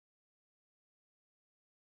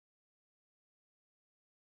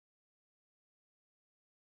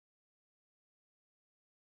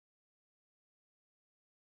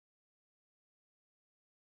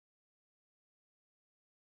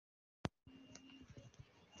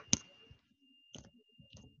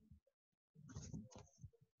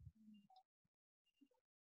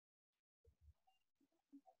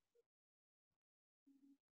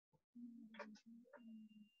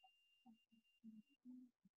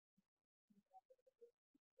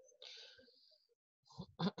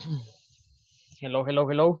Hello, hello,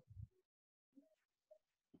 hello.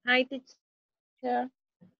 Hi, teacher.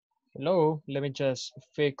 Hello. Let me just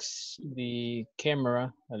fix the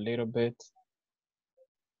camera a little bit.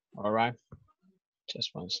 All right.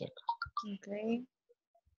 Just one sec. Okay.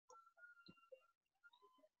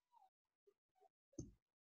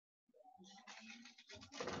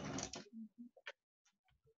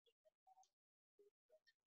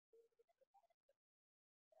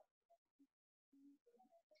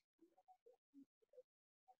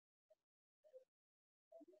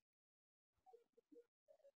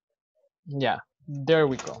 Yeah, there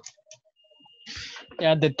we go.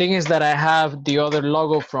 Yeah, the thing is that I have the other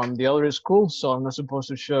logo from the other school, so I'm not supposed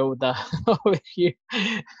to show that over here.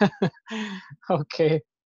 Okay,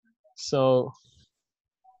 so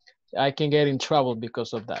I can get in trouble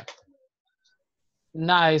because of that.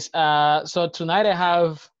 Nice. So tonight I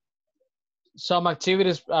have some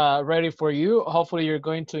activities ready for you. Hopefully you're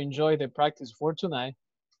going to enjoy the practice for tonight.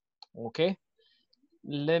 Okay.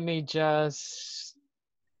 Let me just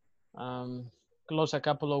close a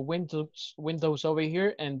couple of windows over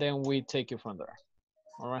here, and then we take it from there.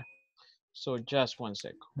 All right. So just one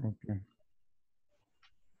sec. Okay.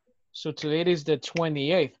 So today is the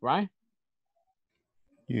 28th, right?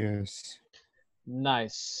 Yes.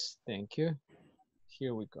 Nice. Thank you.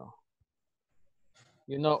 Here we go.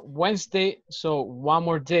 You know, Wednesday, so one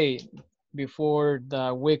more day before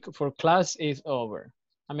the week for class is over.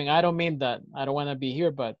 I mean, I don't mean that I don't want to be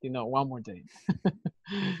here, but you know, one more day.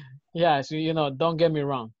 Yeah, so you know, don't get me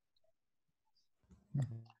wrong.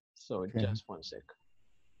 So Okay. just one sec.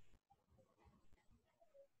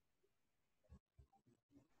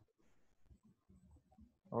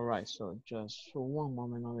 All right, so just for one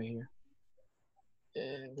moment over here.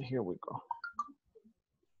 And here we go.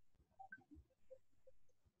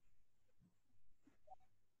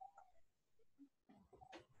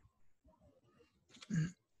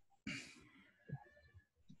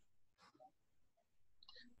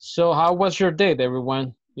 So how was your day,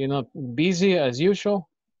 everyone? You know, busy as usual?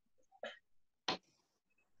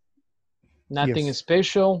 Nothing Yes.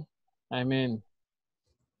 special? I mean,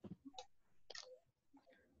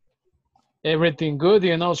 everything good,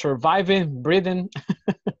 you know, surviving, breathing.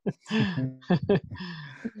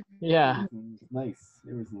 Yeah, Everything is nice.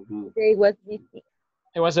 Everything good. Day was busy.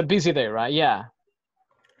 it was a busy day, right? Yeah,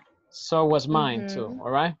 so was mine too, Mm-hmm.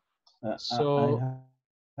 all right? I So have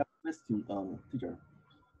a question, teacher.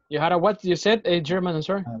 you had a what? You said a German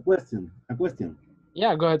answer? A question.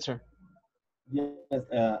 Yeah, go ahead, sir.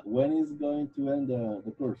 Yes. When is going to end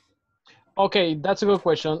the course? Okay, that's a good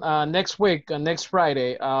question. Next week, next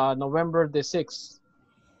Friday, November the 6th.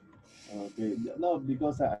 Okay. No,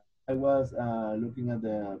 because I was looking at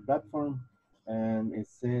the platform and it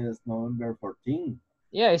says November 14.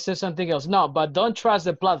 Yeah, it says something else. No, but don't trust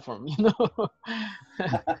the platform, you know?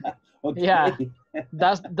 Yeah, Okay.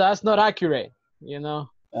 that's not accurate, you know?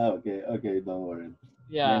 Okay. Okay. Don't worry.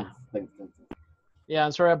 Yeah. Thanks. Yeah,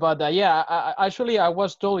 I'm sorry about that. Yeah, actually, I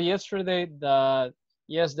was told yesterday that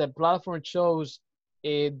yes, the platform shows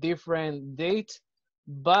a different date,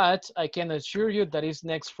 but I can assure you that it's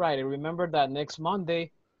next Friday. Remember that next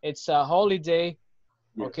Monday, it's a holiday,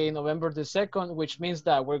 Yes. okay, November the 2nd, which means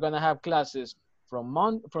that we're gonna have classes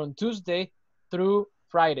from Tuesday through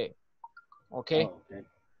Friday, okay, Oh, okay.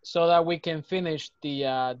 so that we can finish the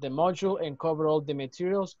module and cover all the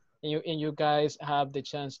materials, and you guys have the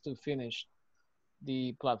chance to finish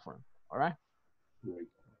the platform. All right. Great.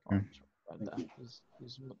 Oh, I'm sorry about Thank that. you.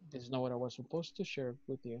 This is not what I was supposed to share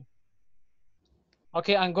with you.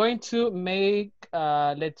 Okay, I'm going to make,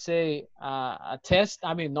 let's say, a test.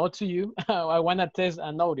 I mean, not to you. I want to test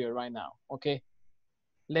an audio right now. Okay.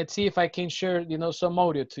 Let's see if I can share, you know, some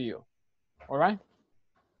audio to you. All right.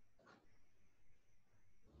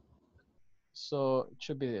 So it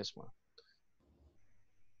should be this one.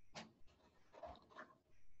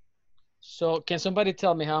 So can somebody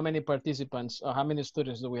tell me how many participants or how many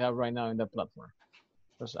students do we have right now in the platform?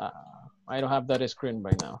 Because I don't have that screen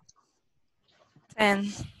right now.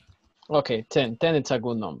 10. Okay, 10. 10 is a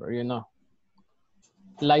good number, you know.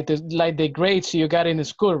 Like the grades you got in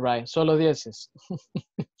school, right? Solo dieces.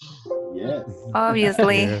 Yes.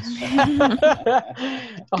 Obviously. Yes.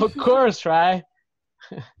 Of course, right?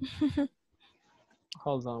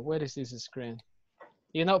 Hold on, where is this screen?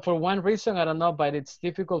 You know, for one reason, I don't know, but it's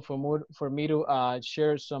difficult for me to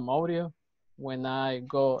share some audio when I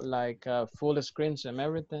go like full screens and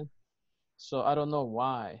everything. So I don't know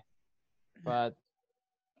why, but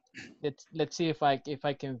let's see if I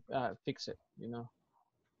can fix it, you know.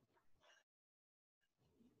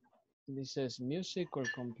 This says music or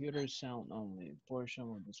computer sound only. Portion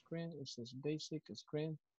of the screen. It says basic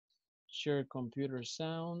screen. Share computer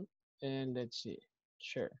sound. And let's see.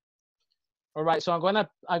 Share. All right, so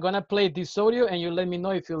I'm gonna play this audio and you let me know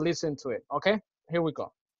if you listen to it. Okay? Here we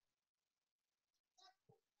go.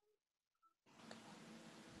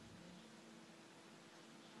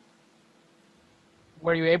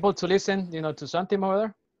 Were you able to listen, to something over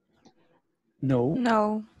there? No,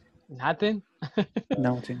 No, Nothing?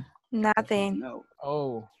 nothing. nothing. No.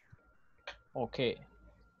 Oh, okay.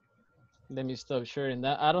 Let me stop sharing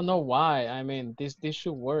that. I don't know why. I mean, this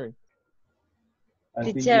should work. I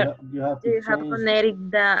think Teacher, you have do to you have change.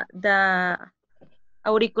 connected the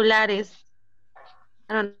auriculares?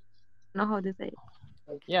 I don't know how to say it.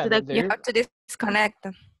 Yeah, To the You have to disconnect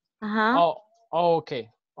them, uh-huh. Oh, okay.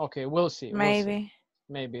 Okay, we'll see. We'll see. maybe.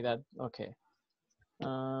 Maybe that, okay.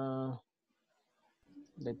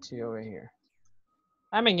 Let's see over here.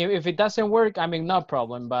 I mean, if it doesn't work, I mean, no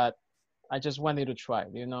problem, but I just wanted to try,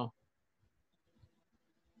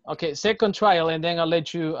 Okay, second trial, and then I'll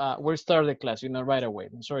let you, we'll start the class, right away.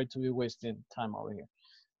 I'm sorry to be wasting time over here.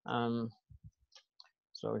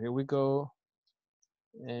 So here we go,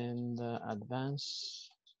 and advance.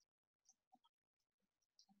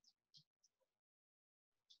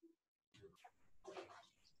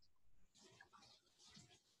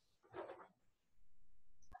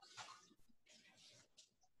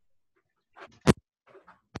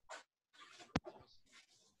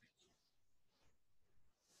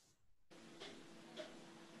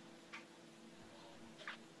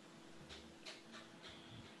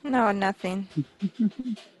 No, nothing.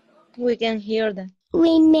 We can hear them.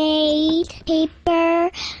 We made paper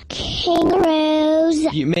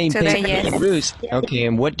kangaroos. You made Today, paper yes. kangaroos. Okay,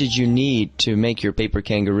 and what did you need to make your paper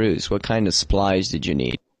kangaroos? What kind of supplies did you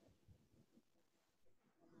need?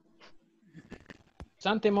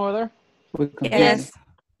 Something over there? We can Yes.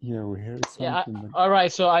 Yeah, we heard Yeah. something. All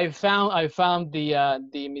right. So I found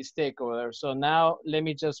the mistake over there. So now let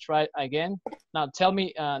me just try again. Now tell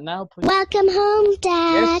me now, please. Welcome home,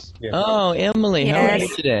 Dad. Yes. Oh, Emily, how are you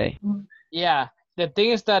Yes. today? Yeah. The thing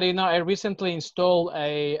is that I recently installed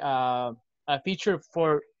a feature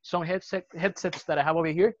for some headsets that I have over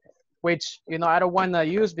here, which I don't want to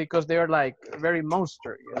use because they're like very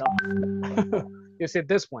monster. You see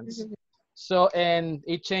these ones. So, and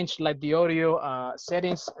it changed like the audio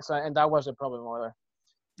settings, so, and that was a problem over there.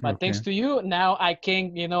 But Okay. thanks to you, now I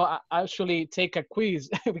can, actually take a quiz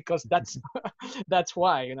because that's that's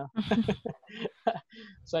why,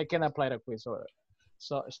 so I can apply the quiz over there.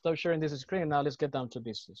 So stop sharing this screen. Now let's get down to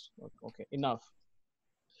business. Okay, enough.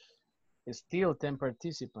 It's still 10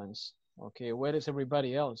 participants. Okay, where is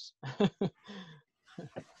everybody else?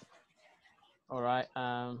 All right,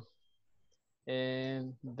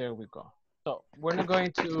 and there we go. So we're not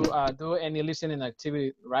going to do any listening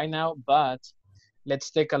activity right now, but let's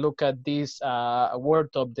take a look at this word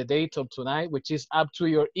of the date of tonight, which is up to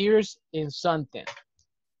your ears in something.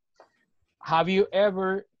 Have you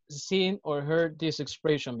ever seen or heard this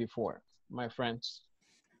expression before, my friends?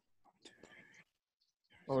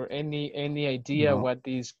 Or any idea what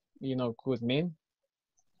this could mean?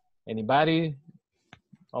 Anybody?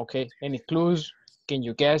 Okay, any clues? Can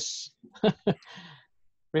you guess?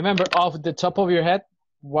 Remember, off the top of your head,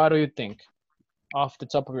 what do you think? Off the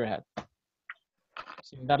top of your head.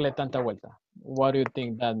 Sin darle tanta vuelta. What do you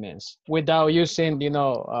think that means? Without using,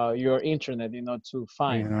 your internet, to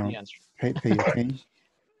find the answer. Pay attention.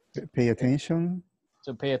 Pay attention.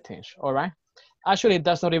 To pay attention. All right. Actually,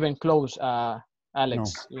 that's not even close,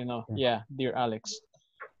 Alex. No. Yeah, dear Alex.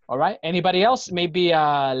 All right. Anybody else? Maybe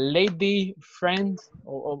a lady friend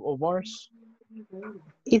of ours?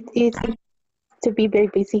 It is to be very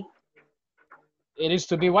busy. It is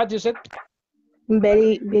to be what you said?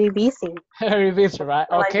 Very, very busy. Very busy, right?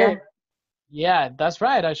 Okay. Like that. Yeah, that's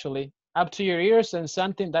right, actually. Up to your ears and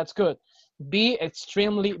something, that's good. Be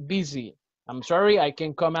extremely busy. I'm sorry, I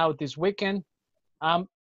can come out this weekend. I'm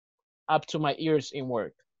up to my ears in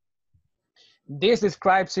work. This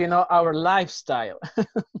describes, our lifestyle.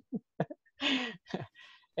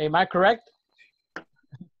 Am I correct?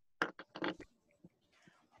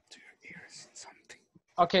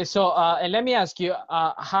 Okay, so and let me ask you,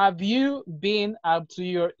 have you been up to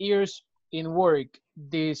your ears in work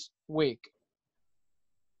this week?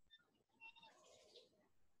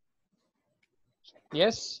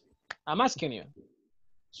 Yes, I'm asking you.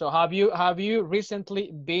 So have you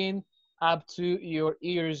recently been up to your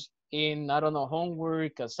ears in, I don't know,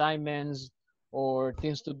 homework, assignments, or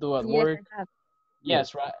things to do at work? I have.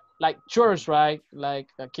 Yes, right. Like chores, right? Like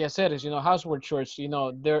quehaceres, housework chores,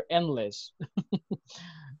 they're endless.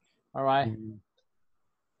 All right.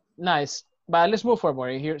 Nice. But let's move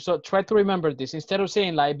forward here. So try to remember this. Instead of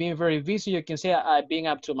saying like being very busy, you can say I being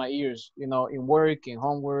up to my ears, you know, in work, in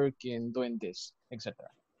homework, in doing this, etc.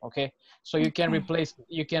 Okay. So you can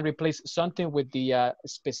replace something with the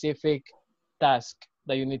specific task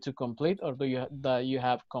that you need to complete or that you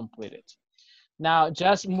have completed. Now,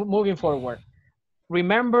 just moving forward.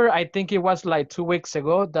 Remember, I think it was like 2 weeks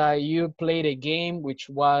ago that you played a game which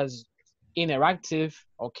was interactive.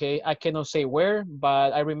 Okay, I cannot say where,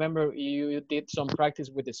 but I remember you did some practice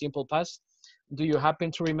with the simple past. Do you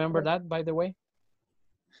happen to remember that, by the way?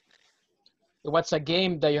 It was a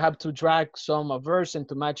game that you have to drag some verbs and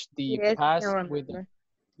to match the past with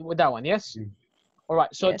that one. Yes. All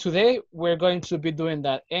right. So today we're going to be doing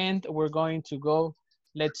that, and we're going to go.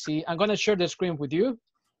 Let's see. I'm going to share the screen with you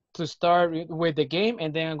to start with the game,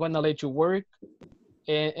 and then I'm going to let you work,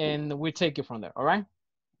 and we take it from there. All right.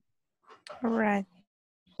 All right.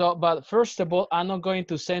 So, but first of all, I'm not going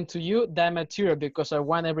to send to you that material because I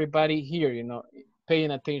want everybody here, you know, paying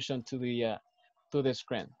attention to the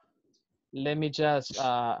screen. Let me just,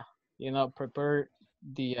 you know, prepare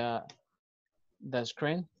the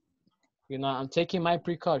screen. You know, I'm taking my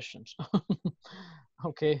precautions.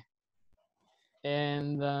 Okay.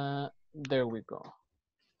 And there we go.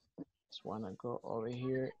 Just want to go over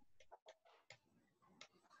here.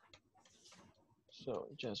 So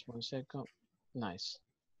just 1 second. Nice.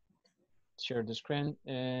 Share the screen,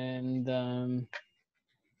 and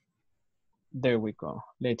there we go.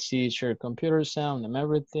 Let's see, share computer sound and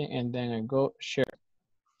everything, and then I go share.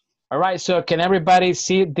 All right, so can everybody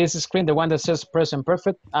see this screen, the one that says present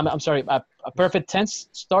perfect? I'm sorry, a perfect tense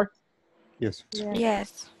start? Yes.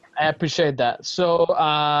 Yes. I appreciate that. So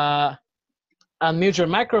unmute your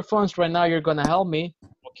microphones. Right now you're gonna help me.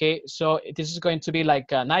 Okay, so this is going to be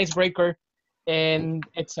like an icebreaker, and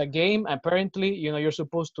it's a game. Apparently, you know, you're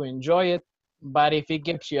supposed to enjoy it, but if it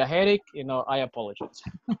gives you a headache, you know, I apologize.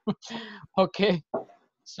 Okay,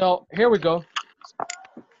 so here we go.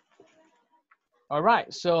 All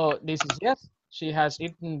right, so this is yes. She has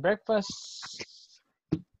eaten breakfast.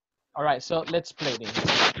 All right, so let's play this.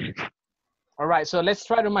 All right, so let's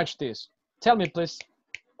try to match this. Tell me, please,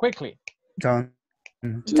 quickly. Done.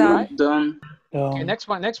 Done. Done. Okay, next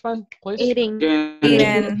one, please. Eating.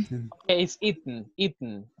 Eaten. Okay, it's eaten.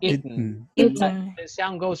 Eaten. The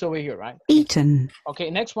sound goes over here, right? Eaten. Okay,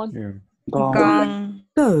 next one. Yeah. Gone.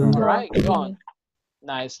 Go. All right, gone.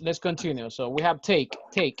 Nice. Let's continue. So we have take.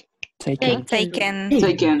 Taken. Taken.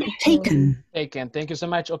 Taken. Thank you so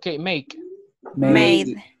much. Okay, make.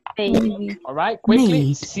 Made. All right, quickly.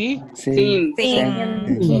 Made. See. Seen.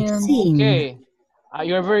 Seen. Okay.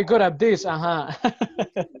 You're very good at this. Okay.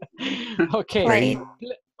 Played.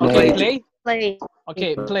 Okay, play. Play.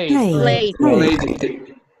 Okay, play. Play.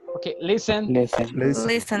 Okay, listen. Listen.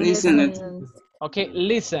 Okay,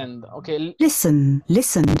 listened. Okay. Listened.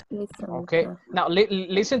 Okay. Now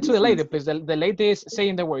listen to the lady, please. The lady is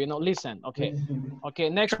saying the word. You know, listen. Okay. Okay.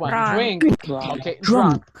 Next one. Drunk. Drink. Okay.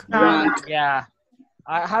 Drunk. Yeah.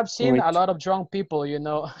 I have seen a lot of drunk people. You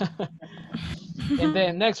know. And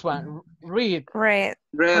then next one. Read. Red.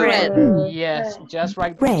 Yes. Just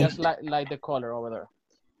right. Red. Just like the color over there.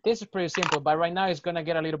 This is pretty simple, but right now it's gonna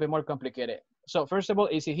get a little bit more complicated. So first of all,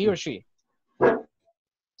 is it he or she?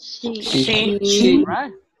 She.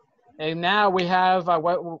 Right. And now we have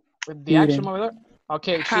what the action over there.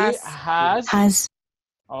 Okay, Has. she has.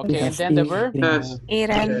 Okay, and then the verb.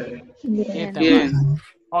 Eaten.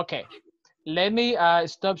 Okay, let me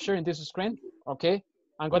stop sharing this screen. Okay,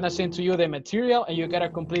 I'm gonna send to you the material, and you gotta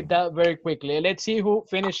complete that very quickly. Let's see who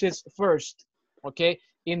finishes first. Okay,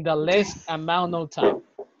 in the less amount of time.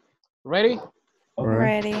 Ready?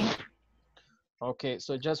 Ready. Okay,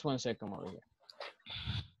 so just 1 second over here.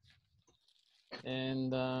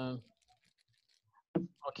 And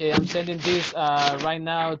okay, I'm sending this right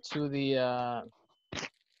now to the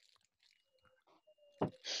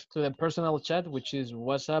personal chat, which is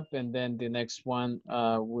WhatsApp, and then the next one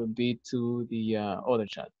will be to the other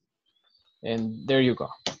chat. And there you go.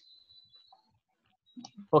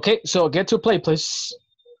 Okay, so get to play, please.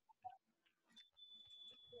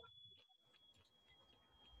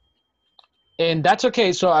 And that's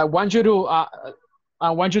okay. So I want you to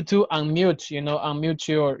unmute. You know, unmute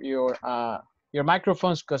your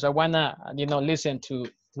microphones, because I wanna, you know, listen to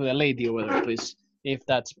the lady over there, please, if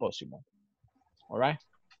that's possible. All right.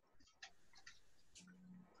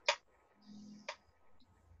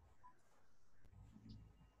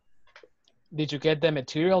 Did you get the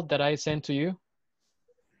material that I sent to you?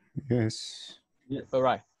 Yes. Yes. All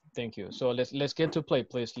right. Thank you. So let's get to play,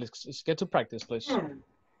 please. Let's get to practice, please.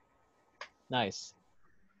 Nice.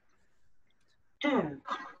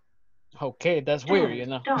 Okay, that's weird, you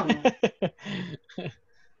know. Have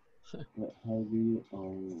you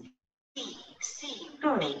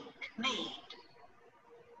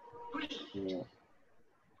yeah.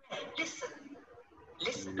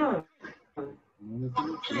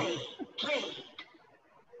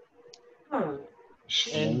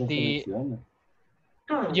 And the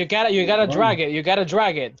you gotta drag it. You gotta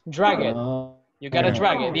drag it. Drag it. You gotta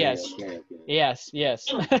drag it. Yes. Yes. Yes.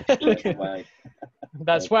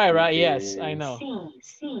 That's why, right? Yes, I know.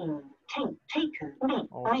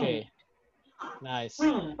 Okay. Nice.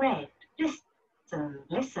 Read,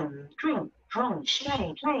 listen, drink, drunk,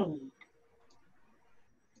 play, played.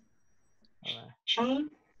 All right. She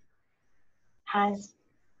has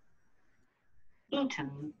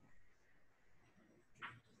eaten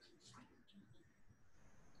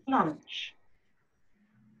lunch.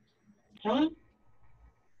 He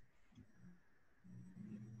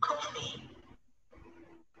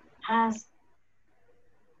has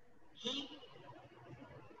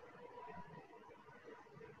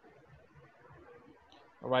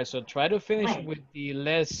All right. So try to finish with the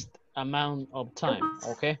least amount of time.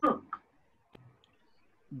 Okay.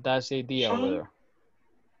 That's the idea over there.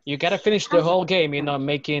 You gotta finish the whole game, you know,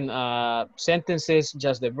 making sentences,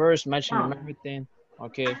 just the verse, matching them, everything.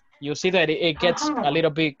 Okay, you'll see that it gets a little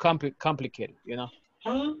bit complicated, you know.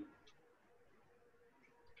 He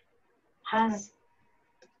has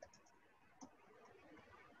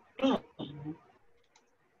been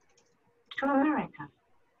to America.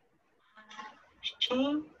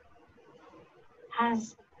 She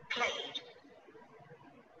has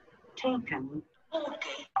taken a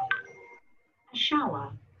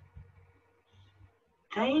shower.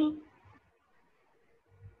 They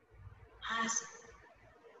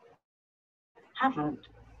haven't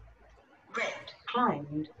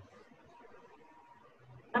climbed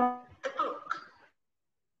the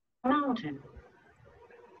mountain.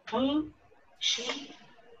 She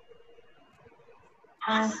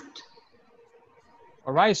hasn't.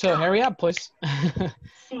 All right, so hurry up, please.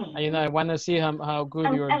 You know, I want to see how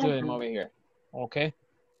good you're doing over here. Okay.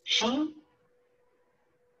 She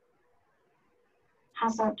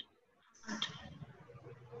hasn't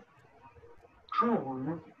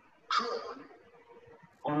drawn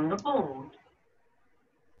on the board.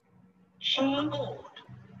 She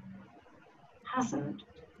hasn't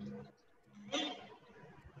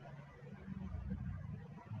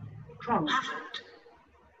drunk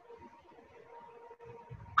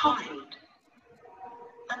coffee.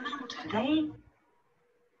 They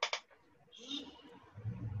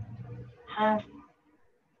have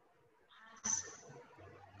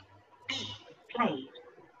played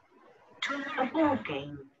a board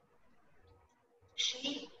game.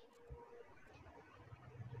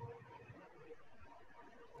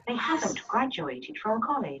 They haven't graduated from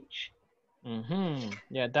college.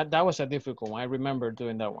 Yeah, that was a difficult one. I remember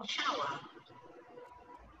doing that one.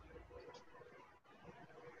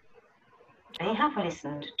 They have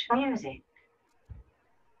listened to music.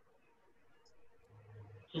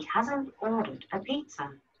 He hasn't ordered a pizza.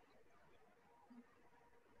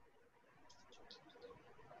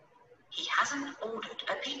 He hasn't ordered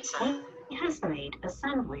a pizza. He has made a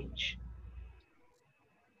sandwich.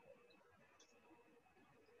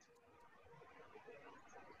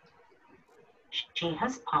 She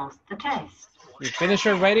has passed the test. You finished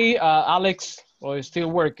already, Alex, or is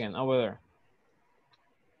still working over there?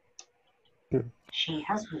 She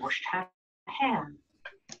has washed her hair.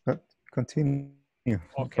 Continue.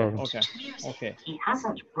 Okay, okay, okay. He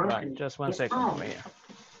hasn't broken right, just one his second arm. over here.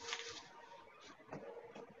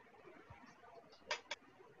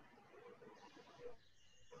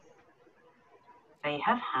 They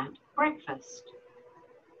have had breakfast.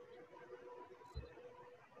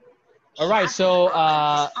 All right, so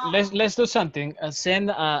let's do something.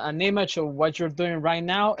 Send an image of what you're doing right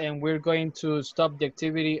now, and we're going to stop the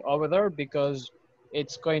activity over there because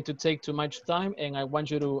it's going to take too much time, and I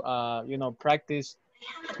want you to you know, practice.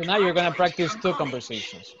 Tonight you're gonna practice 2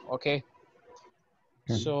 conversations, okay?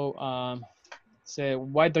 So say,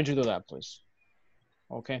 why don't you do that, please?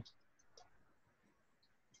 Okay.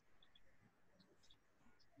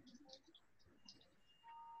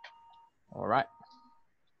 All right.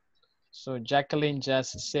 So Jacqueline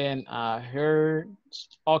just sent her,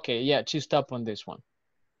 okay, yeah, she stopped on this one.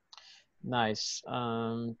 Nice.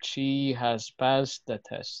 She has passed the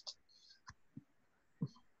test.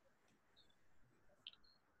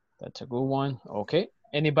 That's a good one. Okay.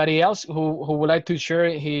 Anybody else who would like to share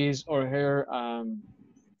his or her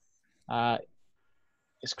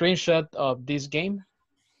screenshot of this game?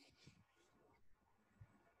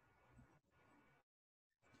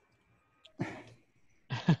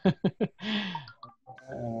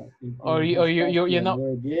 Or in you, or this you particular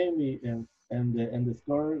know. game, and the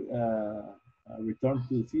score returned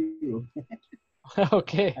to 0.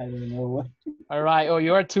 Okay. I don't know what. All right. Oh,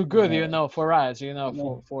 you are too good, you Uh, know, for us, you know,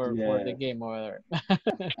 no, for the yeah. game over there.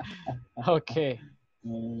 Okay.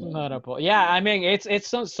 Not Uh, a problem. Yeah, I mean, it's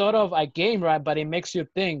some sort of a game, right? But it makes you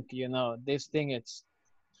think, you know, this thing, it's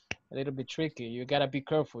a little bit tricky. You gotta be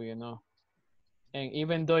careful, you know. And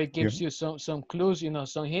even though it Yeah. gives you some clues, you know,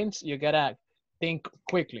 some hints, you gotta think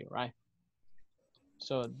quickly, right?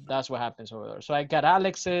 So that's what happens over there. So I got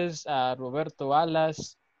Alex's, Roberto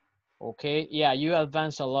Alas. Okay, yeah, you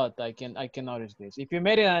advance a lot. I can notice this. If you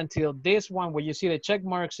made it until this one where you see the check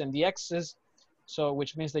marks and the X's, so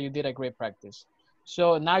which means that you did a great practice.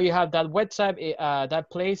 So now you have that website, that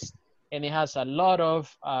place, and it has a lot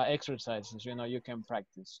of exercises, you know, you can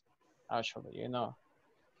practice actually, you know,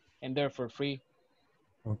 and they're for free.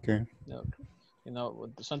 Okay. You know,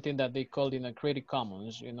 something that they call in a Creative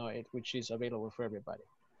Commons, you know, which is available for everybody.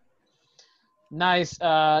 Nice.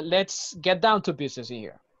 Let's get down to business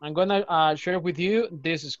here. I'm gonna share with you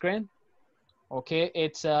this screen. Okay,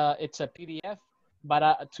 it's a PDF,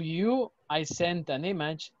 but to you I sent an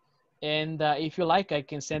image, and if you like, I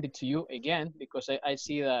can send it to you again because I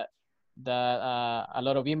see that a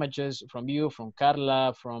lot of images from you, from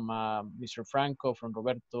Carla, from Mr. Franco, from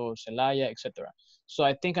Roberto Celaya, etc. So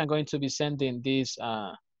I think I'm going to be sending this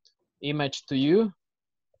image to you.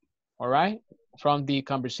 All right, from the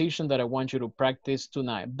conversation that I want you to practice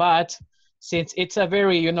tonight. But since it's a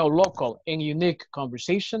very, you know, local and unique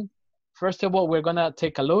conversation, first of all, we're gonna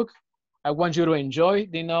take a look. I want you to enjoy,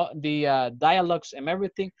 you know, the dialogues and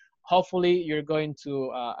everything. Hopefully, you're going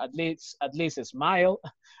to at least smile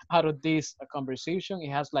out of this conversation. It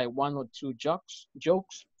has like one or two jokes,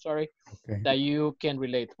 sorry, Okay. that you can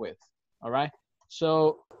relate with. All right.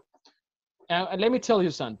 So let me tell you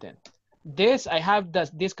something. I have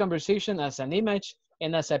this conversation as an image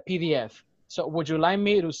and as a PDF. So would you like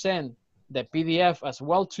me to send the PDF as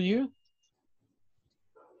well to you?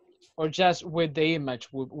 Or just with the image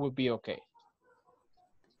would be okay?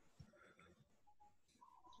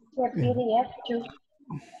 The PDF too.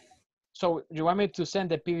 So you want me to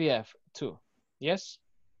send the PDF too? Yes?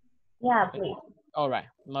 Yeah, please. All right,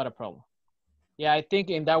 not a problem. Yeah, I think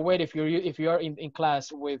in that way, if you're in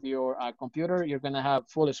class with your computer, you're gonna have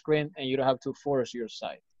full screen and you don't have to force your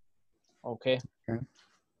side. Okay. Okay.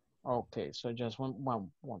 Okay. So just one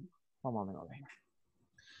moment over here.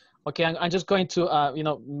 Okay, I'm just going to you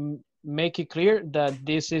know, make it clear that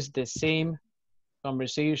this is the same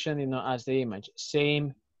conversation, you know, as the image,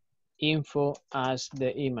 same info as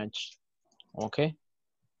the image. Okay.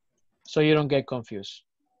 So you don't get confused.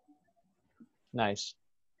 Nice.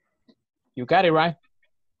 You got it right.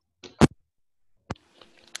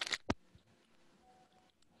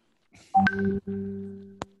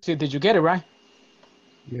 See, did you get it right?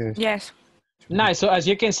 Yes. Yes. Nice. So as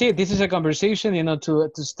you can see, this is a conversation, you know, to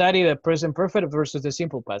study the present perfect versus the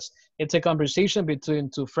simple past. It's a conversation between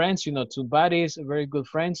two friends, you know, two buddies, very good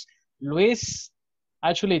friends. Luis,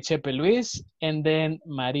 actually Chepe Luis, and then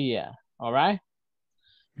Maria. All right.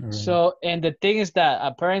 All right. So, and the thing is that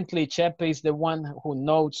apparently Chepe is the one who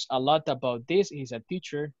knows a lot about this. He's a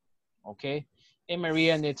teacher. Okay. And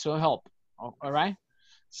Maria needs some help. All right.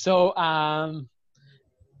 So,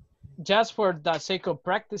 just for the sake of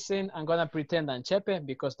practicing, I'm gonna pretend I'm Chepe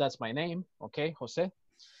because that's my name, okay, Jose.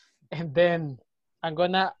 And then I'm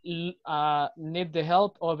gonna need the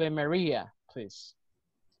help of a Maria, please.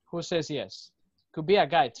 Who says yes? Could be a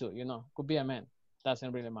guy too, you know, could be a man.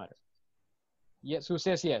 Doesn't really matter. Yes, who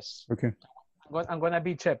says yes? Okay. I'm gonna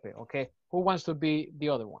be Chepe, okay? Who wants to be the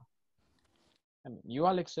other one? You,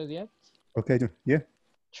 Alex, says yes? Okay. Yeah.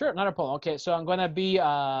 Sure, not a problem. Okay, so I'm gonna be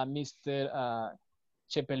Mr.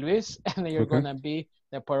 Chepe Luis, and you're Okay. gonna be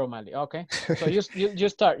the Puerto Mali. Okay. So you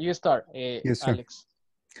start, Yes, sir. Alex.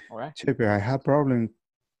 All right. Chepe, I have problem.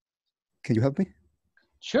 Can you help me?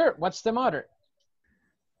 Sure. What's the matter?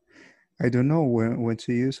 I don't know when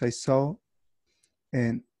to use. I saw,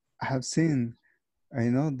 and I have seen. I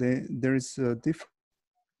know there is a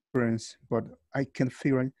difference, but I can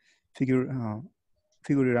figure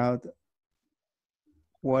it out.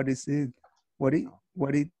 What is it? What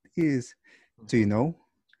it is? Do you know?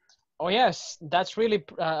 Oh yes, that's really.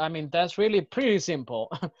 I mean, that's really pretty simple.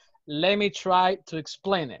 Let me try to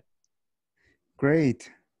explain it.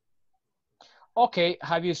 Great. Okay.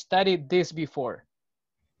 Have you studied this before?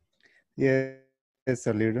 Yes,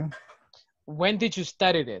 a little. When did you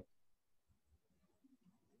study it?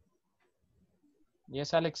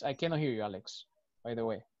 Yes, Alex. I cannot hear you, Alex. By the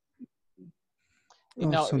way. Oh,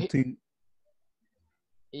 No. something.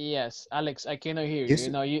 Yes, Alex, I cannot hear you. Yes,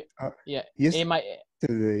 You know, you, yeah, am I,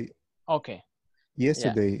 yesterday, okay, yeah.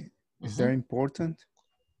 yesterday, is Mhm. that important?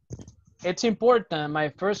 It's important. My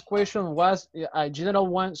first question was a general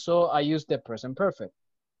one, so I used the present perfect.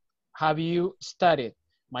 Have you studied?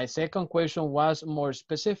 My second question was more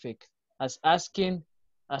specific, as asking,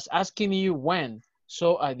 you when.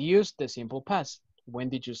 So I used the simple past. When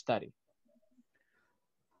did you study?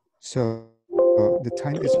 So the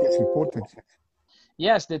time is important.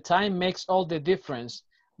 Yes, the time makes all the difference.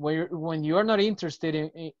 When you're not interested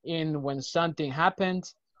in when something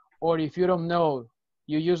happens, or if you don't know,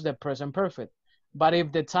 you use the present perfect. But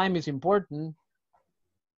if the time is important,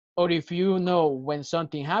 or if you know when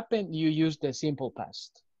something happened, you use the simple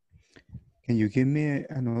past. Can you give me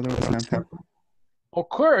another example? Of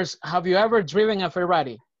course, have you ever driven a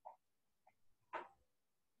Ferrari?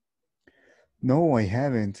 No, I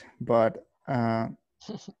haven't, but an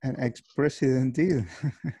ex-president did.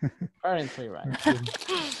 Apparently, right.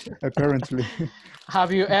 Apparently.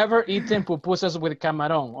 Have you ever eaten pupusas with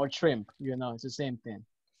camarón or shrimp? You know, it's the same thing.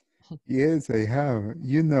 Yes, I have.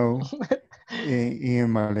 You know, in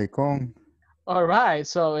Malecón, All right,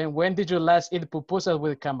 so and when did you last eat pupusas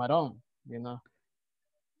with camarón? You know?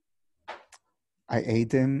 I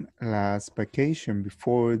ate them last vacation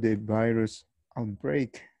before the virus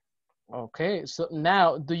outbreak. Okay, so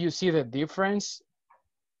now do you see the difference?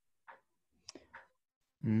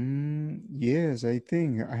 Yes, I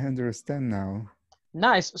think I understand now.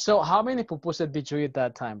 Nice. So how many pupusas did you eat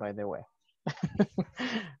that time, by the way?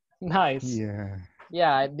 Nice. Yeah.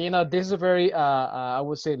 Yeah, you know, this is very, I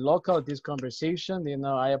would say local, this conversation. You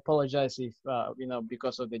know, I apologize if, you know,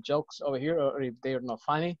 because of the jokes over here or if they're not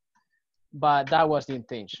funny, but that was the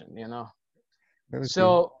intention, you know. That was good.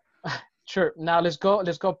 So, sure, now let's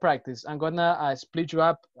go practice. I'm gonna split you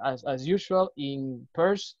up as usual in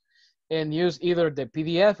pairs and use either the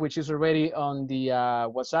PDF, which is already on the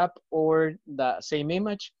WhatsApp, or the same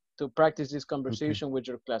image to practice this conversation with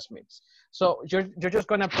your classmates. So you're just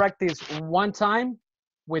gonna practice one time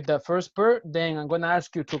with the first pair, then I'm gonna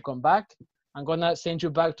ask you to come back. I'm gonna send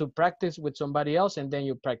you back to practice with somebody else, and then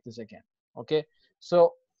you practice again, okay?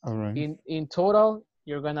 So All right. in total,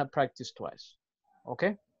 you're gonna practice twice,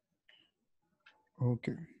 okay?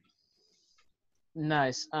 Okay.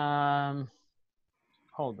 Nice.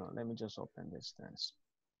 Hold on, let me just open this thing.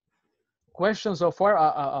 Questions so far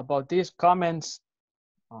about these comments?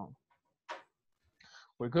 Oh,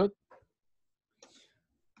 we're good?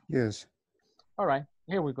 Yes. All right,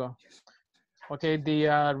 here we go. Okay,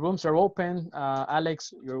 the rooms are open.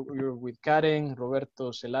 Alex, you're with Karen,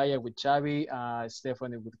 Roberto Celaya with Xavi,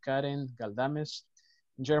 Stephanie with Karen, Galdames,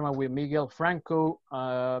 German with Miguel Franco,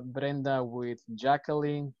 Brenda with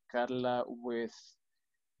Jacqueline, Carla with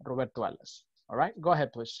Roberto Alas. All right, go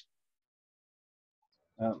ahead, please.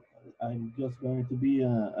 I'm just going to be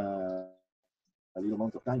a little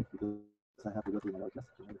amount of time because I have to go to my class.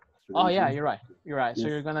 Oh yeah, you're right. You're right. Yes. So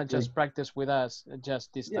you're gonna just practice with us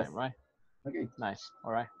just this Yes. time, right? Okay. Nice.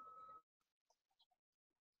 All right.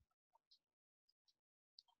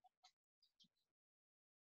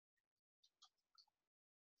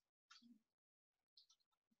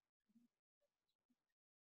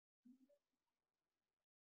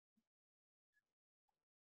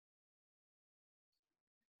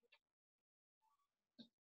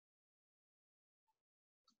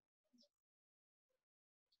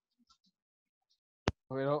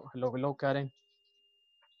 Hello, hello, Karen.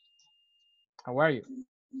 How are you?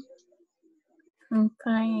 I'm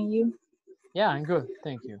fine, and you? Yeah, I'm good.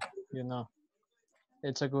 Thank you. You know,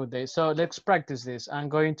 it's a good day. So let's practice this. I'm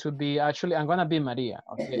going to be, actually, I'm gonna be Maria,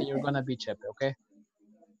 okay? You're gonna be Chepe, okay?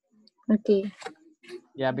 Okay.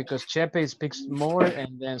 Yeah, because Chepe speaks more,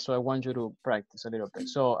 and then so I want you to practice a little bit.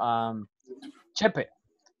 So, Chepe,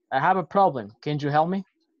 I have a problem. Can you help me?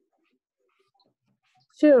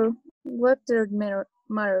 Sure. What does matter?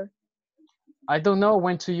 I don't know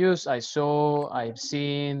when to use I saw, I've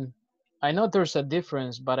seen. I know there's a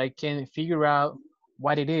difference, but I can't figure out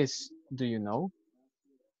what it is. Do you know?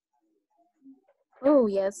 Oh,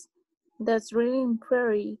 yes. That's really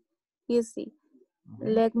very easy.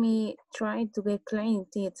 Let me try to get clean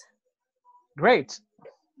it. Great.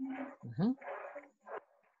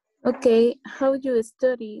 Okay, how you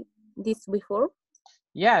study this before?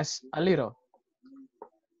 Yes, a little.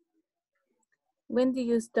 When did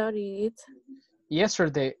you study it?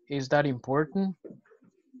 Yesterday, is that important?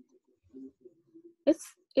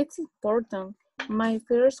 It's important. My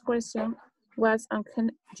first question was a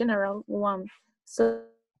general one.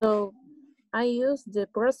 So I used the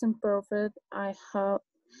present perfect. I have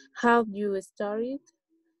how you started.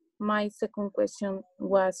 My second question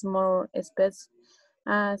was more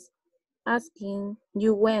as asking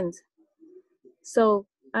you when. So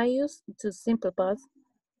I use the simple past.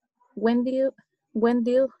 When did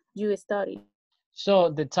you study? So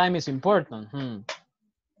the time is important.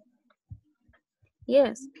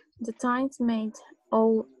 Yes, the times made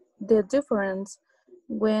all the difference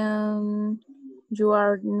when you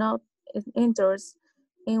are not interested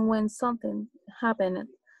in when something happened,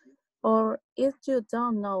 or if you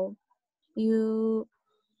don't know, you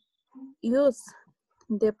use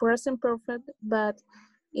the present perfect, but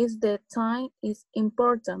if the time is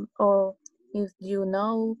important, or if you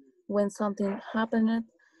know when something happened,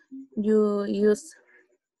 you use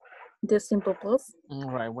the simple past.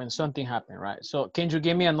 All right, when something happened, right? So can you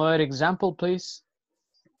give me another example, please?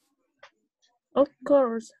 Of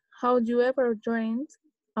course, how you ever joined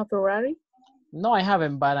a Ferrari? No, I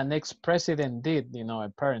haven't, but an ex-president did, you know,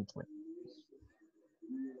 apparently.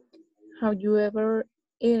 Have you ever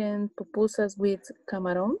eaten pupusas with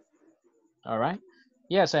camarón? All right.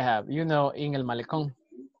 Yes, I have. You know, in el malecón.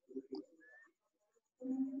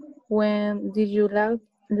 When did you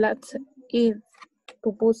last eat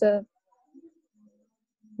pupusa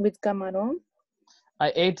with camarón?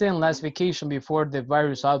 I ate them last vacation before the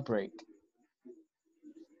virus outbreak.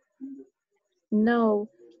 No.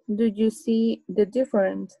 Do you see the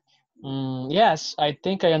difference? Yes, I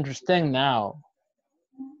think I understand now.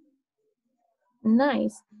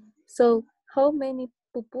 Nice. So, how many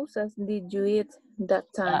pupusas did you eat that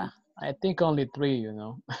time? I think only 3, you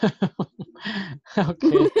know.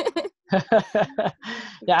 Okay.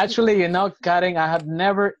 Yeah, actually, you know, Karen, I have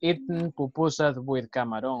never eaten pupusas with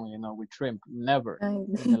camarón, you know, with shrimp. Never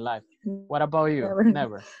in the life. What about you?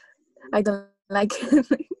 Never. I don't like it.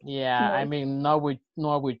 Yeah, No. I mean, not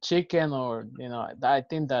with chicken, or you know, I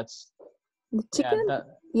think that's The chicken?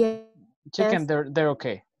 yeah, chicken. They're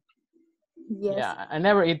okay. Yes. Yeah, I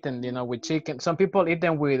never eat them, you know, with chicken. Some people eat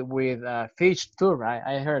them with fish too, right?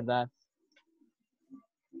 I heard that.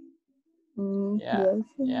 Yeah, Yes.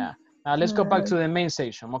 yeah. Now let's go back to the main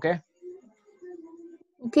station, okay?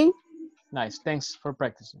 Okay. Nice. Thanks for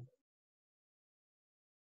practicing.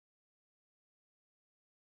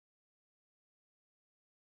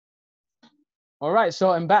 All right, so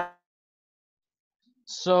I'm back.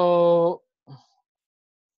 So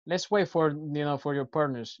let's wait for, you know, for your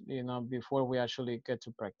partners, you know, before we actually get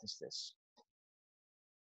to practice this.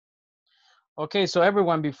 Okay, so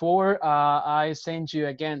everyone, before I send you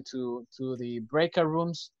again to the breakout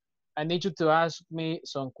rooms, I need you to ask me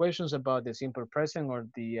some questions about the simple present or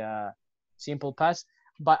the simple past.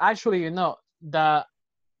 But actually, you know, the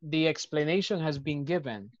explanation has been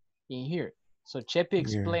given in here. So Chepi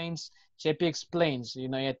explains, you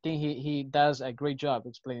know, I think he does a great job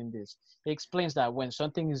explaining this. He explains that when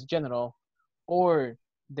something is general or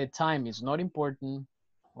the time is not important,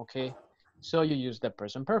 okay, so you use the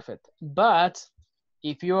present perfect. But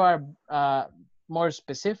if you are more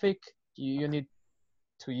specific, you need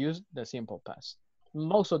to use the simple past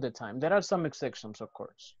most of the time. There are some exceptions, of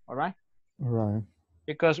course, all right? Right.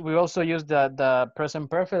 Because we also use the present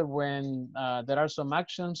perfect when there are some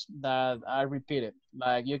actions that are repeated.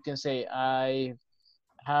 Like you can say, I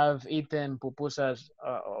have eaten pupusas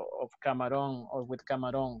of camarón or with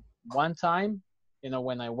camarón one time, you know,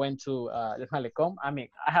 when I went to El Malecón. I mean,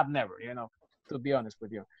 I have never, you know, to be honest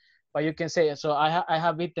with you. But you can say, so I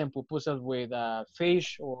have eaten pupusas with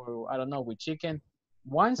fish, or I don't know, with chicken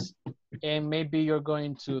once, and maybe you're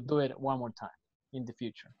going to do it one more time in the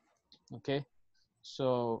future, okay?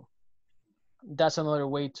 So that's another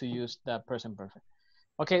way to use the present perfect.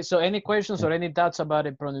 Okay, so any questions or any doubts about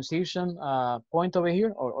a pronunciation point over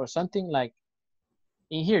here, or something like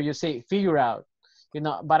in here, you say figure out, you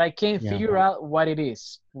know, but I can't figure out what it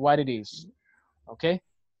is, okay?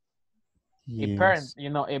 Yes. You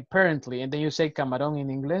know, apparently, and then you say camarón in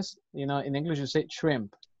English, you know, in English you say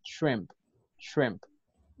shrimp,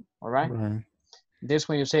 all right? Right. This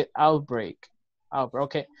one you say outbreak.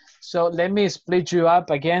 Okay, so let me split you up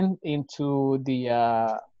again into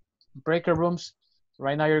the breaker rooms.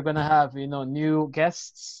 Right now you're gonna have, you know, new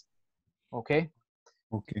guests, okay?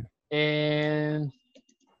 Okay. And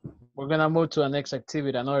we're gonna move to the next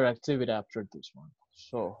activity, another activity after this one.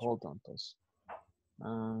 So hold on, please.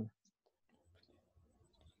 All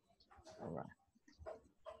right.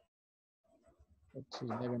 Let's see,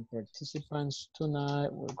 11 participants tonight.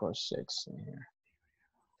 We'll go 6 in here.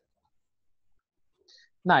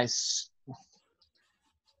 Nice.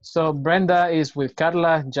 So Brenda is with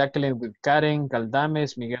Carla, Jacqueline with Karen,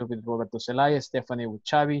 Galdames, Miguel with Roberto Celaya, Stephanie with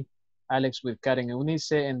Chavi, Alex with Karen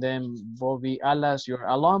Eunice, and then Bobby Alas, you're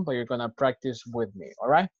alone, but you're gonna practice with me, all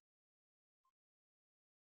right?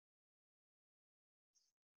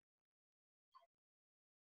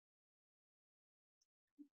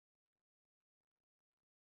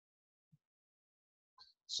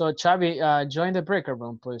 So Chavi, join the breaker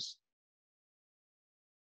room, please.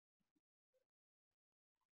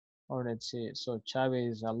 Or let's see. So Chavi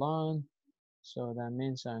is alone. So that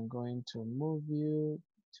means I'm going to move you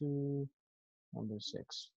to number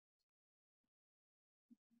 6.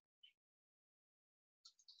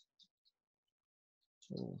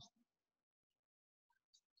 So,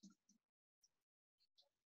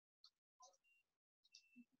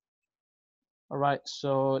 all right,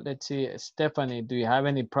 so let's see, Stephanie, do you have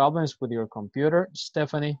any problems with your computer,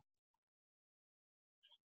 Stephanie?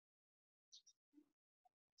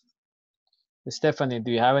 Stephanie,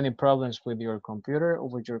 do you have any problems with your computer or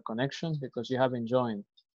with your connection? Because you haven't joined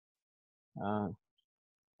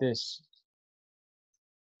this.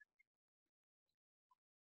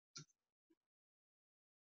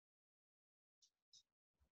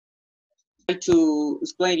 To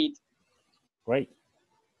explain it. Great.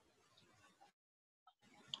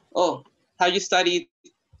 Oh, have you studied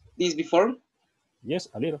this before? Yes,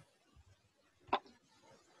 a little.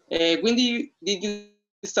 When did you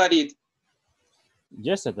study it?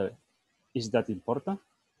 Yesterday. Is that important?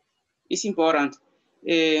 It's important.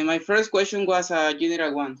 My first question was a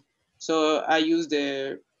general one. So I used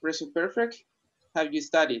the present perfect. Have you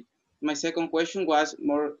studied? My second question was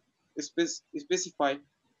more specified.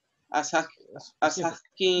 As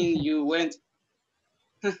asking you went.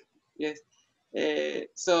 Yes.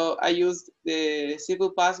 So I used the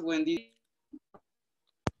simple past when did.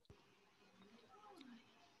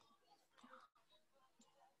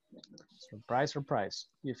 Surprise, surprise.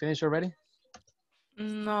 You finished already?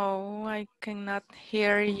 No, I cannot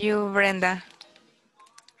hear you, Brenda.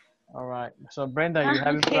 All right. So Brenda, you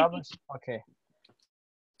having Okay. problems? Okay.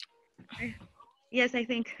 Yes, I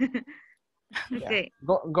think. Okay.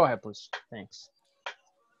 Yeah. Go ahead, please. Thanks.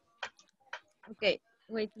 Okay.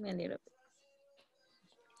 Wait me a little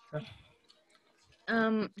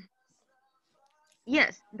bit.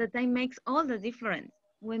 Yes, the time makes all the difference.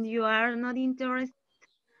 When you are not interested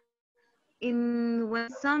in when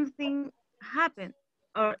something happened,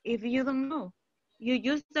 or if you don't know, you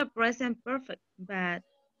use the present perfect. But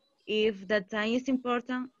if the time is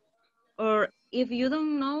important, or if you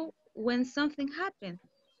don't know when something happened,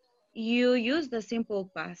 you use the simple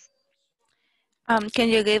past. Can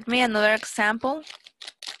you give me another example?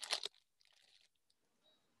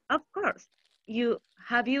 Of course.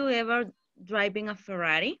 Have you ever driving a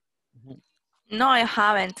Ferrari? No, I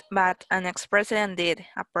haven't, but an ex-president did,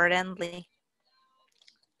 apparently.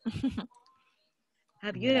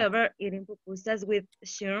 Have you ever eaten pupusas with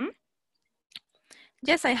shrimp?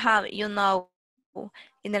 Yes, I have, you know,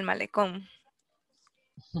 in el malecón.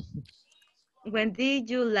 When did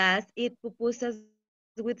you last eat pupusas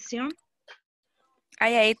with shrimp?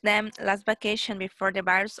 I ate them last vacation before the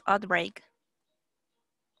virus outbreak.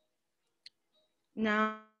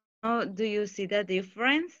 Now, do you see the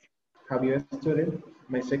difference? Have you studied?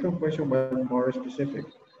 My second question was more specific,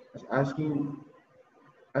 as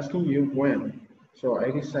asking you when. So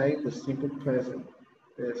I decided the simple present,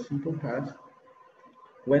 the simple past.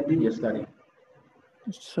 When did you study?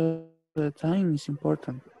 So the time is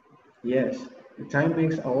important. Yes, the time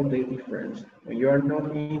makes all the difference. When you are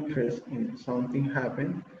not interested in something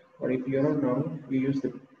happen, or if you don't know, you use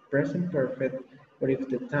the present perfect, or if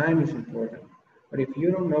the time is important. But if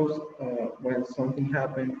you don't know when something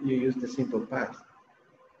happened, you use the simple past.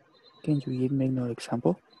 Can you give me another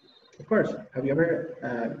example? Of course. Have you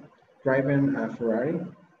ever driven a Ferrari?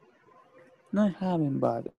 No, I haven't,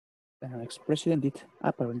 but an ex-president did,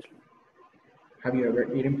 apparently. Have you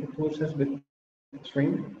ever eaten pupusas with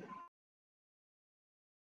shrimp?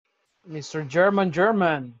 Mr.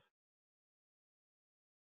 German.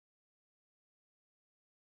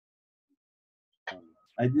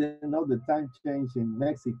 I didn't know the time change in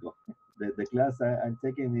Mexico. The class I'm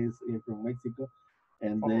taking is from Mexico,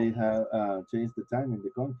 and they have changed the time in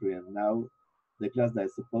the country. And now the class that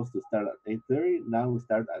is supposed to start at 8:30 now we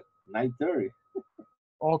start at 9:30.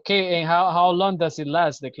 Okay, and how long does it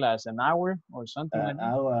last, the class? An hour or something like that?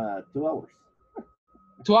 Now 2 hours.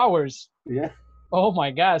 2 hours? Yeah. Oh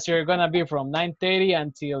my gosh, you're gonna be from 9:30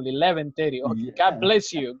 until 11:30. Okay, Yeah. God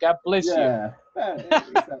bless you. God bless you. Yeah,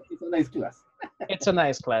 it's a nice class. It's a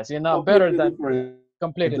nice class, you know, Completely better than different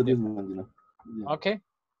completely to this different. one, you know. Yeah. Okay,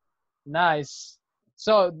 nice.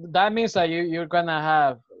 So that means that you're gonna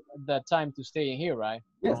have the time to stay in here, right?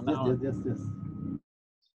 Yes, From yes, now yes, on. yes, yes.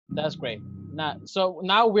 That's great.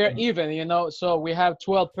 Now we're even, you know, so we have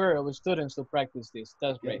 12 pair of students to practice this.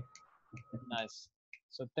 That's great. Nice.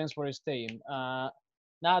 So thanks for staying.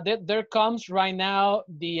 Now there comes right now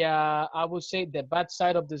the I would say the bad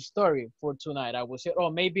side of the story for tonight. I would say,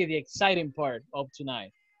 or maybe the exciting part of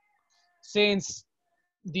tonight. Since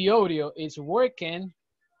the audio is working,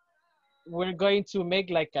 we're going to make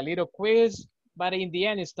like a little quiz, but in the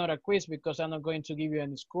end, it's not a quiz because I'm not going to give you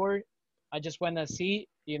any score. I just want to see,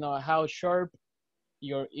 you know, how sharp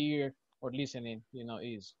your ear or listening, you know,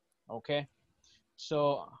 is. Okay.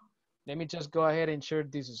 So let me just go ahead and share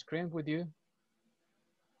this screen with you.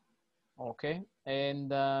 Okay.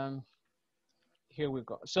 And here we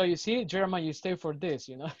go. So you see, Jeremiah, you stay for this,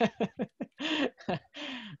 you know.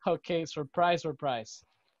 Okay, surprise, surprise.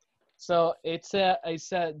 So it's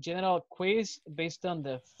a general quiz based on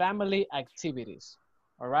the family activities.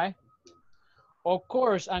 All right. Of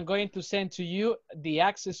course, I'm going to send to you the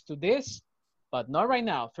access to this, but not right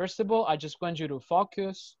now. First of all, I just want you to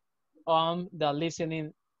focus on the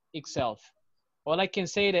listening itself. All I can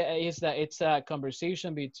say is that it's a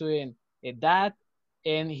conversation between a dad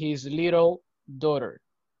and his little daughter,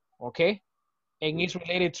 okay? And it's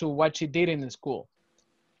related to what she did in the school,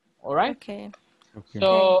 all right? Okay.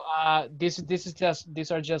 So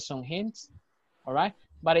these are just some hints, all right?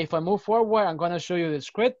 But if I move forward, I'm gonna show you the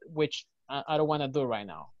script, which I don't wanna do right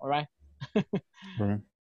now, all right? Right.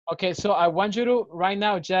 Okay, so I want you to right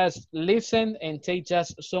now just listen and take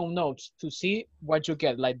just some notes to see what you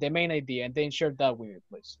get, like the main idea, and then share that with me,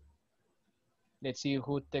 please. Let's see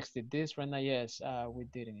who texted this right now. Yes, we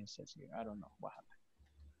didn't. It says here. I don't know what happened.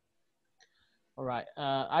 All right.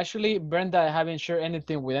 Actually, Brenda, I haven't shared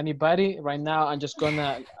anything with anybody right now. I'm just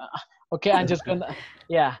gonna. Okay, I'm just gonna.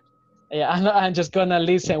 Yeah, I'm just gonna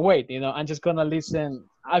listen. Wait, you know, I'm just gonna listen.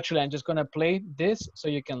 Actually, I'm just gonna play this so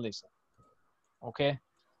you can listen. Okay.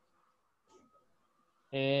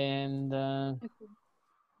 And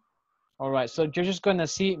all right, so you're just gonna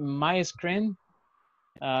see my screen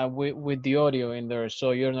with the audio in there,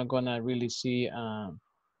 so you're not gonna really see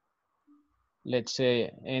let's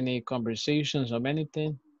say any conversations or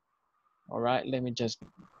anything. All right, let me just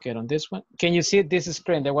get on this one. Can you see this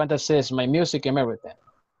screen, the one that says my music and everything?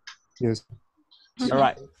 Yes.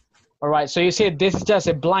 All right, so you see this is just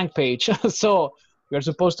a blank page. So you're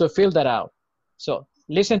supposed to fill that out. So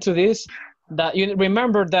listen to this. That you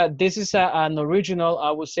remember that this is an original,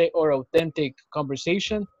 I would say, or authentic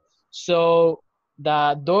conversation. So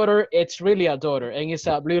the daughter, it's really a daughter, and it's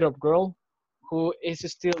a little girl who is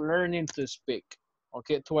still learning to speak,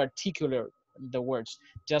 okay, to articulate the words,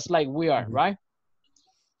 just like we are, right?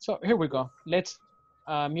 So here we go. Let's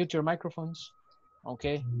mute your microphones,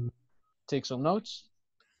 okay? Take some notes,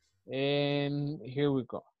 and here we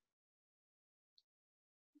go.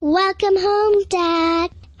 Welcome home,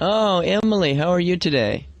 Dad. Oh, Emily, how are you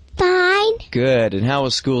today? Fine. Good. And how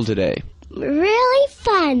was school today? Really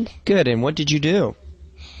fun. Good. And what did you do?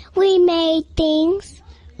 We made things.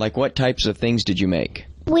 Like what types of things did you make?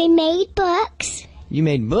 We made books. You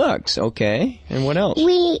made books, okay. And what else?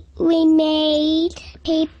 We made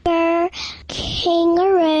paper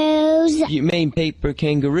kangaroos. You made paper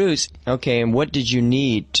kangaroos. Okay, and what did you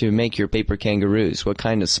need to make your paper kangaroos? What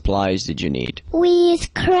kind of supplies did you need? We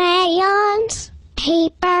used crayons,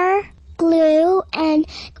 paper, glue, and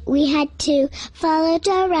we had to follow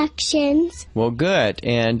directions. Well, good.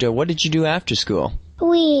 And what did you do after school?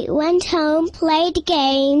 We went home, played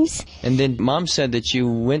games. And then Mom said that you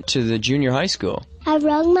went to the junior high school. I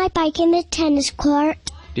rode my bike in the tennis court.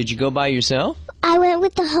 Did you go by yourself? I went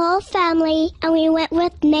with the whole family, and we went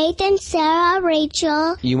with Nathan, Sarah,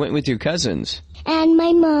 Rachel. You went with your cousins. And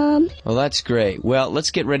my mom. Well, that's great. Well,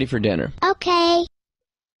 let's get ready for dinner. Okay.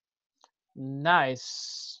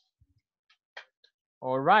 Nice.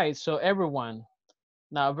 All right, so everyone,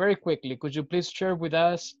 now very quickly, could you please share with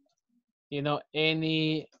us, you know,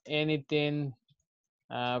 anything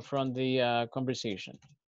from the conversation?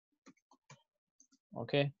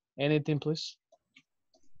 Okay, anything, please.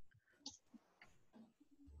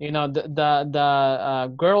 You know,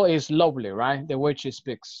 the girl is lovely, right? The way she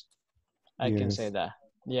speaks, I can say that.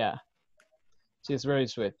 Yeah, she's very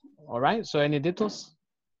sweet. All right, so any details?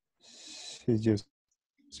 She just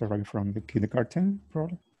arrived from the kindergarten,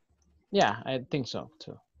 probably. Yeah, I think so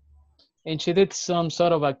too. And she did some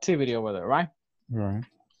sort of activity over there, right? Right.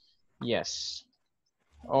 Yes.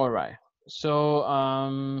 All right. So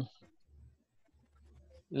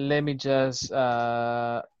let me just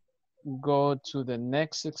go to the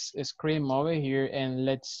next screen over here, and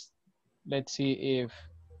let's see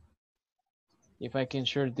if I can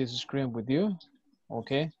share this screen with you.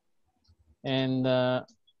 Okay. And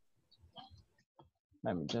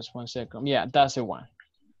let me just 1 second. Yeah, that's the one.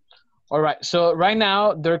 All right, so right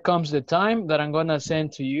now there comes the time that I'm gonna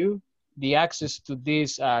send to you the access to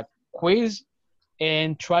this quiz,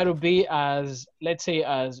 and try to be, as let's say,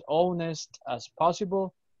 as honest as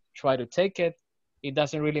possible. Try to take it, and then try to answer, okay? Try to answer. All right, so let's get started. All right, so It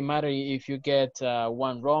doesn't really matter if you get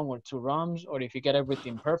one wrong or two wrongs, or if you get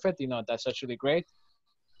everything perfect, you know, that's actually great.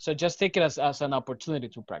 So just take it as an opportunity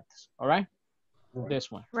to practice, all right?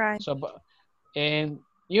 This one. Right. So, and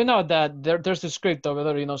you know that there's a script over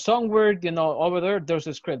there, you know, some word, you know, over there, there's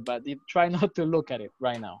a script, but you try not to look at it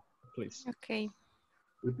right now, please. Okay.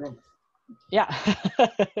 We promise. Yeah.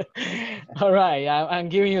 All right. I'm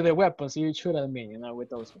giving you the weapons. You shoot at me, you know, with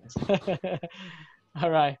those ones. All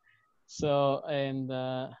right. So, and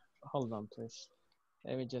hold on, please.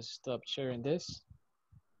 Let me just stop sharing this.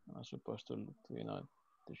 I'm supposed to you know,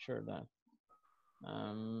 to share that.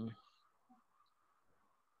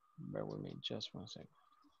 Bear with me just one second.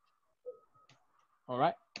 All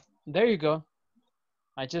right. There you go.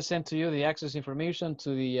 I just sent to you the access information to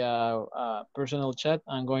the personal chat.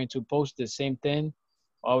 I'm going to post the same thing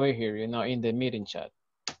over here, you know, in the meeting chat.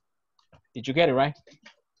 Did you get it right?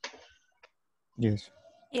 Yes.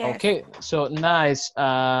 Yes. Okay, so nice.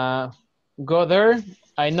 Go there.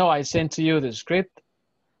 I know I sent to you the script.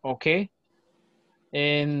 Okay.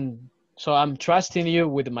 And so I'm trusting you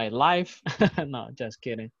with my life. No, just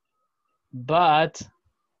kidding. But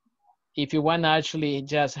if you want to actually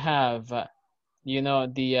just have, you know,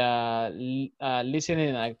 the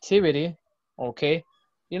listening activity, okay,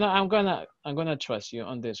 you know, I'm gonna trust you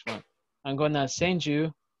on this one. I'm gonna send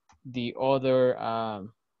you the other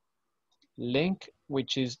link,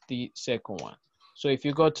 which is the second one. So if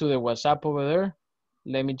you go to the WhatsApp over there,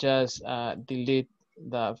 let me just delete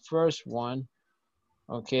the first one,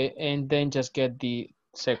 okay, and then just get the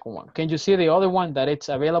second one. Can you see the other one that it's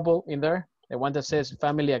available in there? The one that says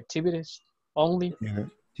family activities only? Yeah.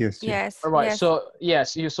 Yes. Yes. All right, Yes. so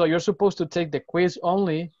yes, so you're supposed to take the quiz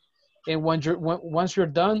only, and once you're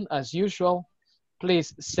done, as usual,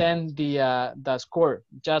 please send the score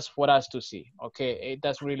just for us to see. Okay, it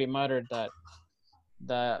doesn't really matter that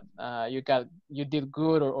you did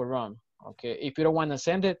good or wrong. Okay, if you don't want to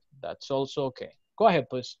send it, that's also okay. Go ahead,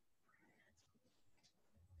 please.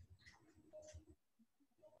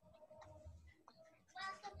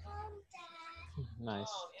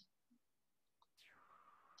 Nice.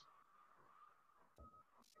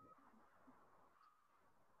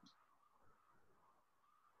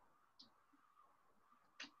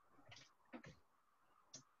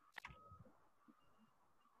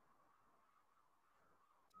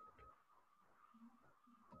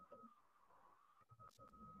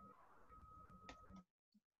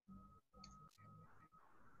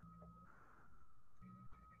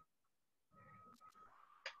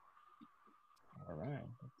 All right.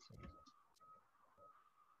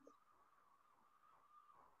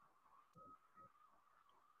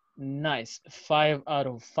 Nice. 5 out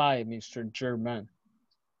of 5, Mr. German.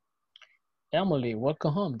 Emily,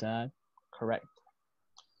 welcome home, Dad. Correct.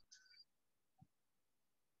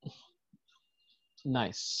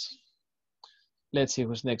 Nice. Let's see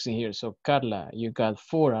who's next in here. So, Carla, you got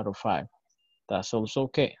 4 out of 5. That's also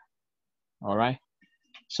okay. All right.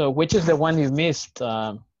 So, which is the one you missed,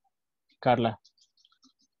 Carla?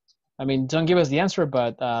 I mean, don't give us the answer,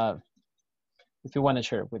 but if you want to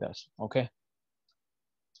share it with us, okay?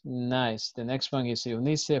 Nice. The next one is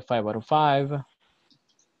Eunice, 5 out of 5.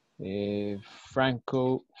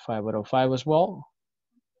 Franco, 5 out of 5 as well.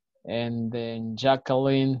 And then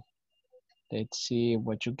Jacqueline, let's see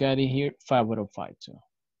what you got in here. 5 out of 5 too.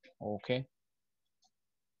 Okay.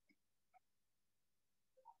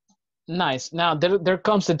 Nice. Now there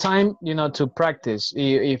comes the time, you know, to practice.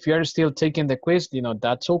 If you're still taking the quiz, you know,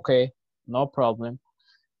 that's okay. No problem.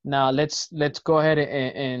 Now let's go ahead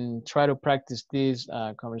and try to practice this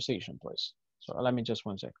conversation, please. So let me just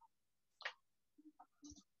one second.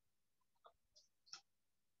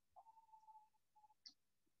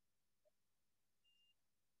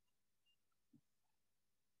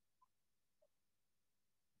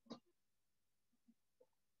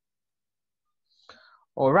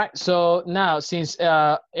 All right, so now since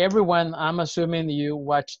everyone, I'm assuming you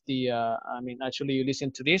watched the, I mean, actually you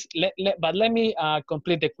listened to this, but let me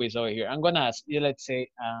complete the quiz over here. I'm gonna ask you, let's say,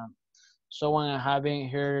 someone I haven't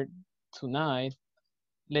heard tonight,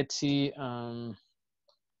 let's see,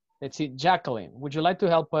 Jacqueline, would you like to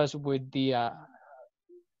help us with the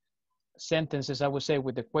sentences, I would say,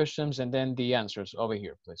 with the questions and then the answers over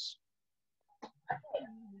here, please?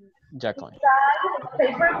 Jacqueline.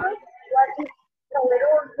 The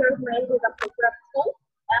little is made with a paper of tool,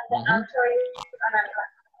 and the answer is an animal.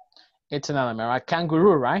 It's an animal, right?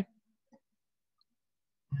 Kangaroo, right?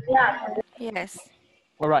 Yeah. Yes.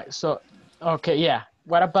 All right, so, okay, yeah.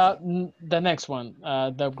 What about the next one?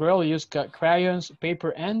 The girl used crayons, paper,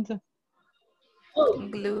 and?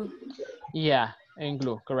 Glue. Yeah, And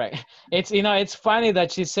glue, correct. It's, you know, it's funny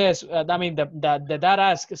that she says, I mean, the dad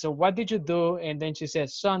asks, so what did you do? And then she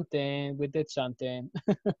says something, we did something.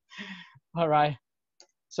 All right.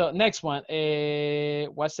 So next one,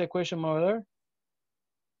 what's the question over there?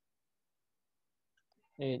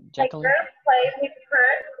 The Jacqueline? girl played with her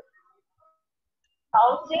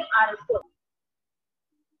housing at school.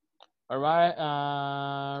 All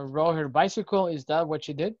right, rode her bicycle, is that what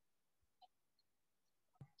she did?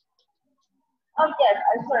 Oh yes,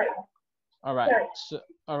 I'm sorry. All right, Sorry. so,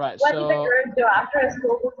 all right, What did the so, girl do after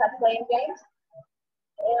school besides playing games?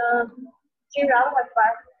 She rode her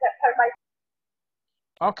bike.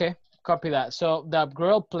 okay, copy that. So the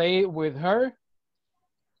girl played with her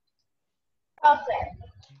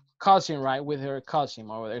cousin, right? With her cousin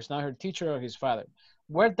over there. It's not her teacher or his father.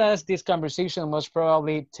 Where does this conversation most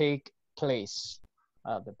probably take place?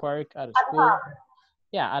 At the park, at a school?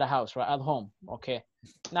 Yeah, at a house, right? At home. Okay.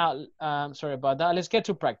 Now, sorry about that. Let's get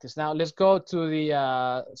to practice. Now, let's go to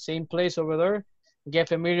the same place over there. Get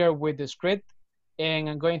familiar with the script. And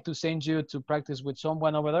I'm going to send you to practice with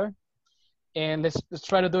someone over there. And let's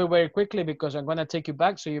try to do it very quickly because I'm going to take you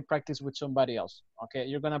back so you practice with somebody else. Okay,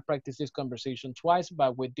 you're going to practice this conversation twice,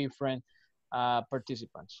 but with different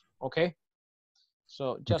participants. Okay,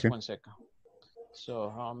 so just 1 second.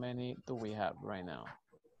 So how many do we have right now?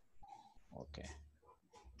 Okay.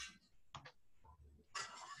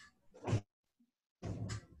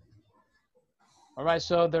 All right,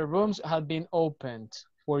 so the rooms have been opened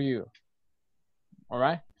for you. All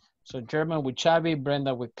right, so German with Chavi,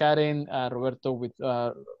 Brenda with Karen, Roberto with,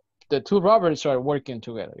 the two Roberts are working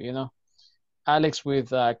together, you know. Alex with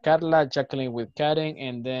Carla, Jacqueline with Karen,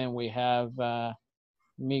 and then we have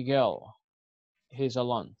Miguel. He's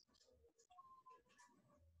alone.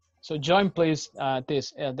 So join please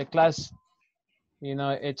the class, you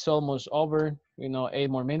know, it's almost over, you know, 8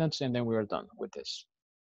 more minutes and then we're done with this.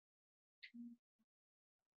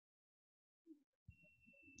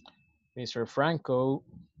 Mr. Franco.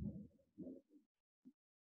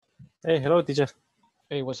 Hey, hello, teacher.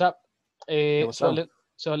 Hey, what's up? Hey, what's up?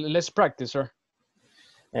 So let's practice, sir.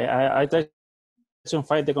 I tried to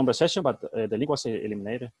find the conversation, but the link was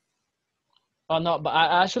eliminated. Oh, no, but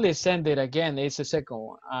I actually sent it again. It's the second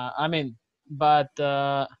one. I mean, but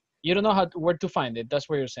you don't know where to find it. That's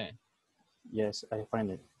what you're saying. Yes, I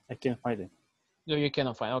find it. I can't find it. No, you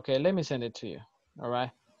cannot find. Okay, let me send it to you. All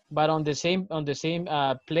right. But on the same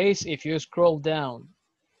place, if you scroll down,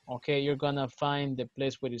 okay, you're gonna find the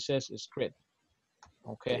place where it says script.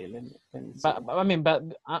 Okay. Let me but I mean, but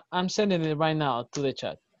I'm sending it right now to the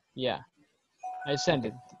chat. Yeah, I send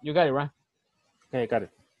it. You got it, right? Okay, got it.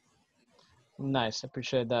 Nice,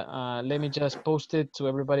 appreciate that. Let me just post it to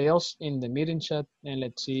everybody else in the meeting chat and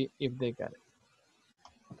let's see if they got it.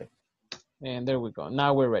 Okay. And there we go.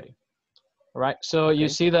 Now we're ready. All right. So okay. you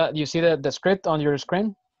see the script on your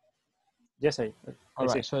screen? Yes, I All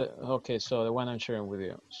right. see. So okay. So the one I'm sharing with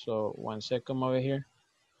you. So 1 second over here.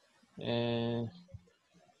 And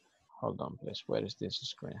hold on, please. Where is this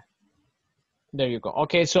screen? There you go.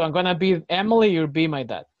 Okay. So I'm gonna be Emily. You'll be my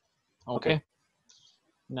dad. Okay.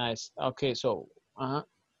 Nice. Okay. So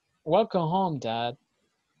welcome home, Dad.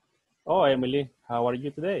 Oh, Emily, how are you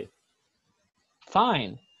today?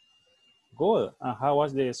 Fine. Good. And how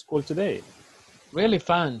was the school today? Really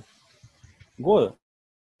fun. Good.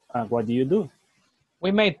 And what do you do?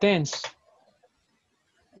 We made things.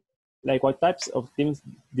 Like what types of things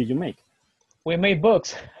did you make? We made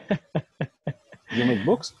books. You made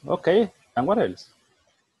books? Okay. And what else?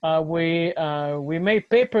 We made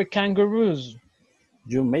paper kangaroos.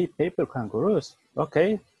 You made paper kangaroos?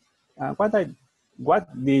 Okay. And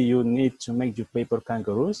what do you need to make your paper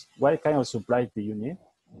kangaroos? What kind of supplies do you need?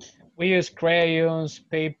 We used crayons,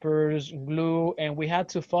 papers, glue, and we had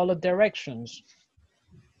to follow directions.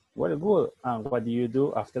 Very good. And what do you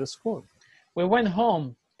do after school? We went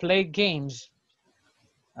home, played games.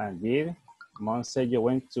 And did Mom say you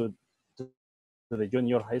went to the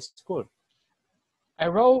junior high school? I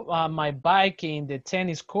rode my bike in the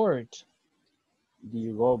tennis court. Do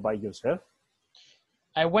you go by yourself?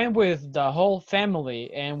 I went with the whole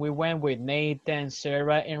family, and we went with Nathan,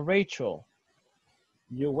 Sarah, and Rachel.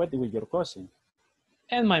 You went with your cousin?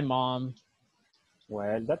 And my mom.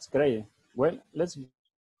 Well, that's great. Well, let's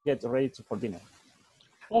get ready for dinner.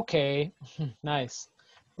 Okay, nice.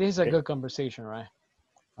 This is a good conversation, right?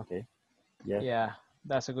 Okay. Yeah. Yeah,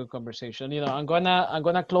 that's a good conversation. You know, I'm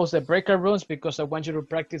gonna close the breakout rooms because I want you to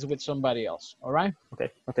practice with somebody else. All right?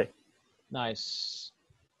 Okay. Okay. Nice.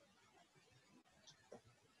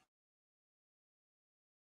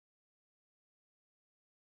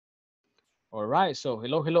 All right. So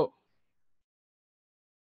hello.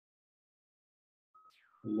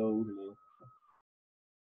 Hello, hello.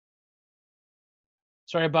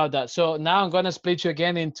 Sorry about that. So now I'm gonna split you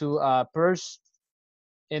again into pairs,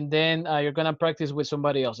 and then you're gonna practice with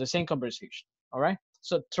somebody else, the same conversation. All right.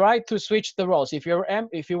 So try to switch the roles. If you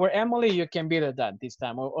were Emily, you can be the dad this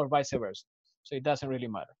time, or vice versa. So it doesn't really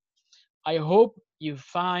matter. I hope you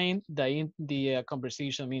find the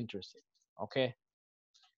conversation interesting. Okay.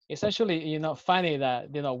 It's actually funny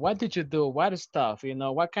that what did you do, what stuff,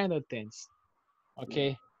 what kind of things.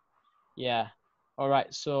 Okay. Yeah. All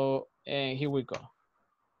right. So here we go.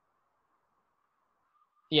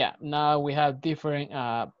 Yeah. Now we have different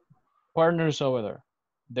partners over there.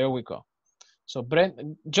 There we go. So Brent,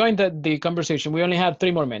 join the conversation. We only have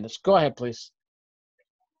 3 more minutes. Go ahead, please.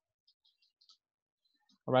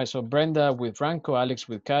 All right, so Brenda with Franco, Alex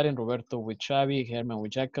with Karen, Roberto with Xavi, Herman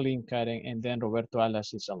with Jacqueline, Karen, and then Roberto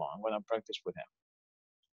Alas is alone. I'm gonna practice with him.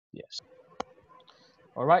 Yes.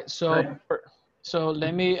 All right, so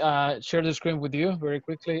let me share the screen with you very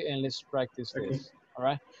quickly and let's practice this. All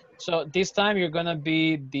right. So this time you're gonna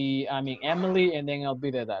be Emily, and then I'll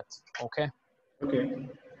be the dad. Okay. Okay.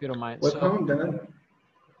 If you don't mind. Welcome, Dad.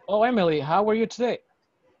 Oh, Emily, how were you today?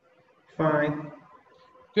 Fine.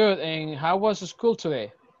 Good. And how was school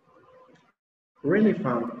today? Really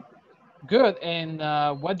fun. Good. And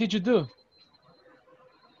what did you do?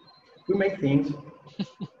 We make things.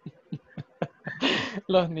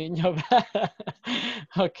 Los niños.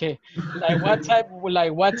 Okay.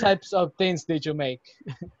 What types of things did you make?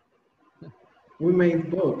 We made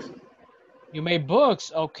books. You made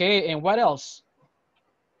books. Okay. And what else?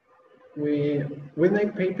 We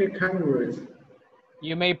make paper kangaroos.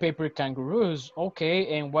 You made paper kangaroos.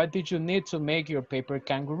 Okay. And what did you need to make your paper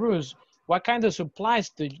kangaroos? What kind of supplies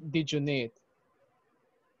did you need?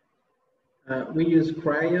 We use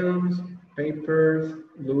crayons, papers,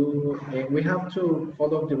 glue, and we have to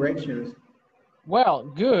follow directions. Well,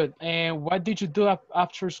 good. And what did you do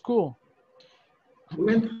after school? We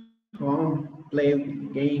went home,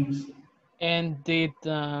 played games. And did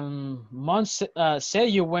Mons say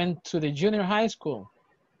you went to the junior high school?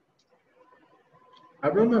 I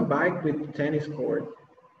rode my bike with tennis cord.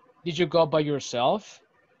 Did you go by yourself?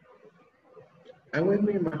 I went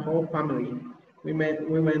with my whole family. We went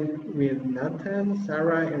with Nathan,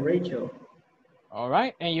 Sarah, and Rachel. All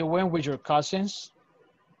right. And you went with your cousins?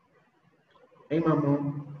 And my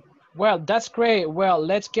mom. Well, that's great. Well,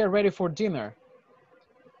 let's get ready for dinner.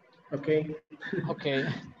 Okay. Okay.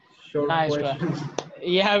 Short nice, questions. right?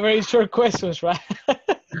 Yeah, very short questions, right?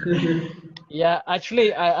 Yeah,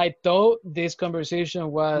 actually, I thought this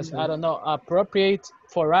conversation was, I don't know, appropriate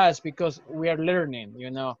for us because we are learning,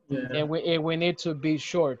 and we need to be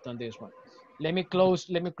short on this one. Let me close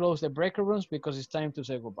the breaker rooms because it's time to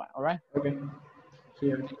say goodbye. All right? Okay. See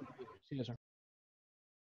you. See you, sir.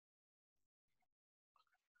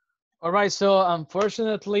 All right, so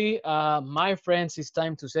unfortunately, my friends, it's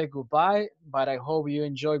time to say goodbye, but I hope you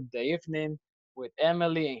enjoyed the evening with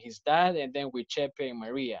Emily and his dad, and then with Chepe and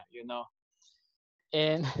Maria,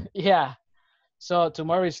 And yeah, so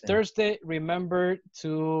tomorrow is Thursday. Remember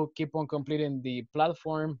to keep on completing the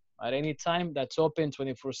platform at any time. That's open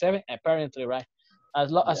 24/7, apparently, right? As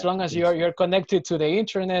long as you're connected to the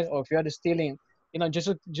internet, or if you're stealing,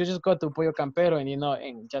 just go to Pollo Campero and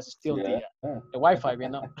and just steal the Wi-Fi,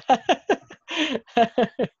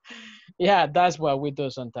 Yeah, that's what we do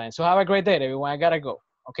sometimes. So have a great day, everyone. I gotta go.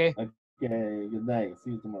 Okay. Okay. Good night.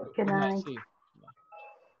 See you tomorrow. Good night. See you.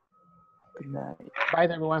 Good night. Bye,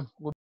 everyone. Goodbye.